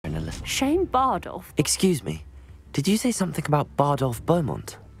Shame Bardolph. Excuse me. Did you say something about Bardolph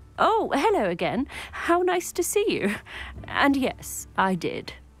Beaumont? Oh, hello again. How nice to see you. And yes, I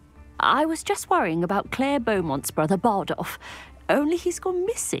did. I was just worrying about Claire Beaumont's brother Bardolph. Only he's gone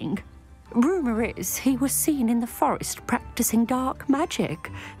missing. Rumour is he was seen in the forest practicing dark magic.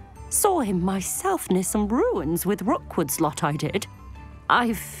 Saw him myself near some ruins with Rookwood's lot I did.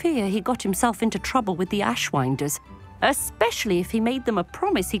 I fear he got himself into trouble with the Ashwinders, especially if he made them a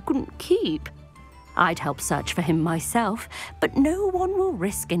promise he couldn't keep. I'd help search for him myself, but no one will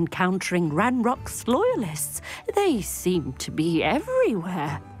risk encountering Ranrock's loyalists. They seem to be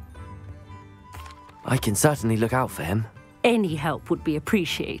everywhere. I can certainly look out for him. Any help would be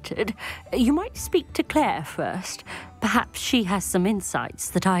appreciated. You might speak to Claire first. Perhaps she has some insights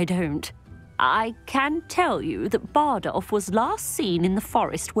that I don't. I can tell you that Bardolph was last seen in the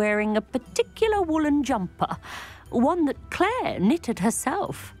forest wearing a particular woolen jumper, one that Claire knitted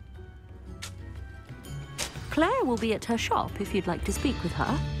herself. Claire will be at her shop if you'd like to speak with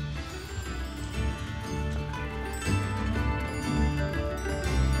her.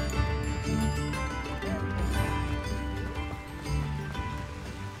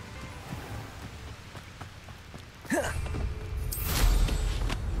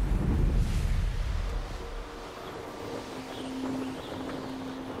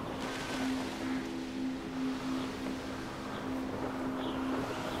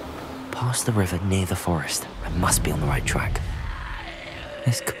 Past the river near the forest. I must be on the right track.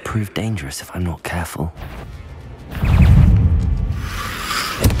 This could prove dangerous if I'm not careful.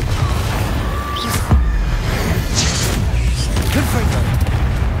 Confringo!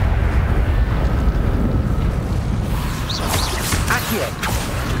 Accio!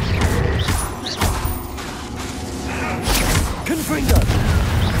 Confringo!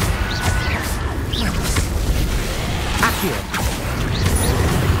 Accio!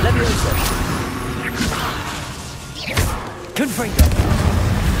 Levioso! Confringo!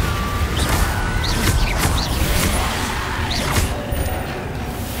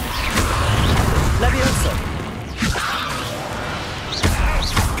 Levioso!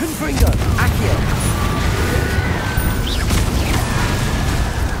 Confringo! Accio!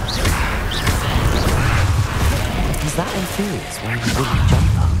 Is that Inferius wearing a wooden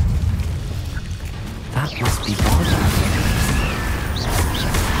jumper? That must be Bardolph.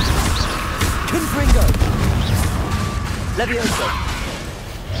 Confringo! Levioso!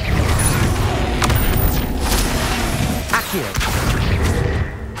 Accio!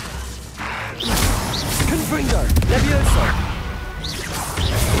 Confringo! Levioso!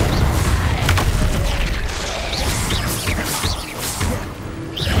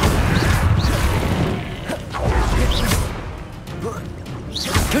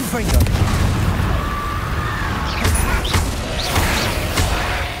 Confringo!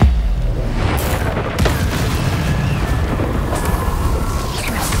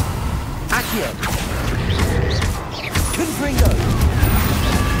 Confringo!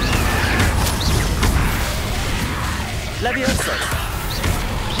 Levioso!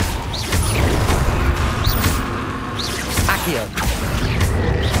 Accio!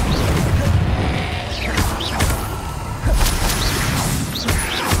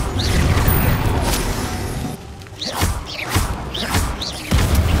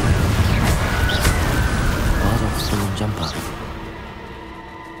 Bardolph's woolen jumper.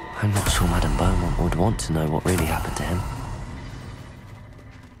 I'm not sure Madame Beaumont would want to know what really happened to him.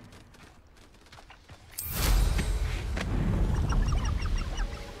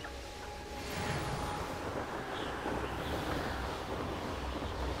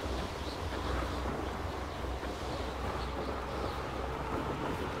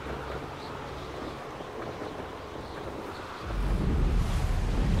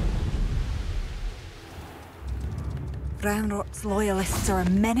 Ranrock's loyalists are a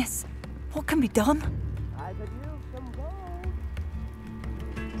menace. What can be done?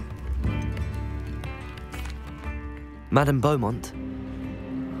 Madame Beaumont,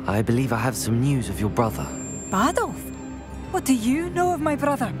 I believe I have some news of your brother. Bardolph? What do you know of my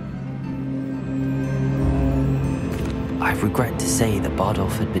brother? I regret to say that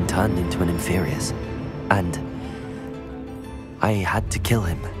Bardolph had been turned into an Inferius, and I had to kill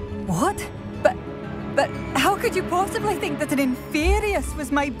him. What? But how could you possibly think that an Inferius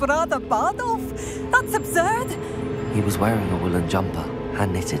was my brother Bardolph? That's absurd! He was wearing a woolen jumper,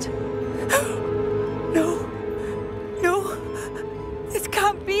 hand-knitted. No. This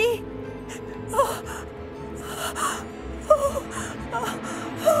can't be.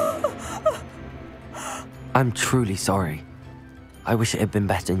 I'm truly sorry. I wish it had been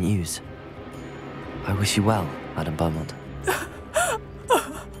better news. I wish you well, Madame Beaumont.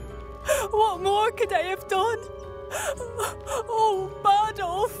 What more could I have done? Oh,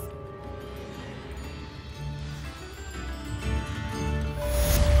 Bardolph!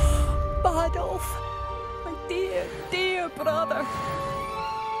 Bardolph, my dear, dear brother.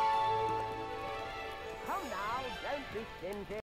 Come now, don't be stingy.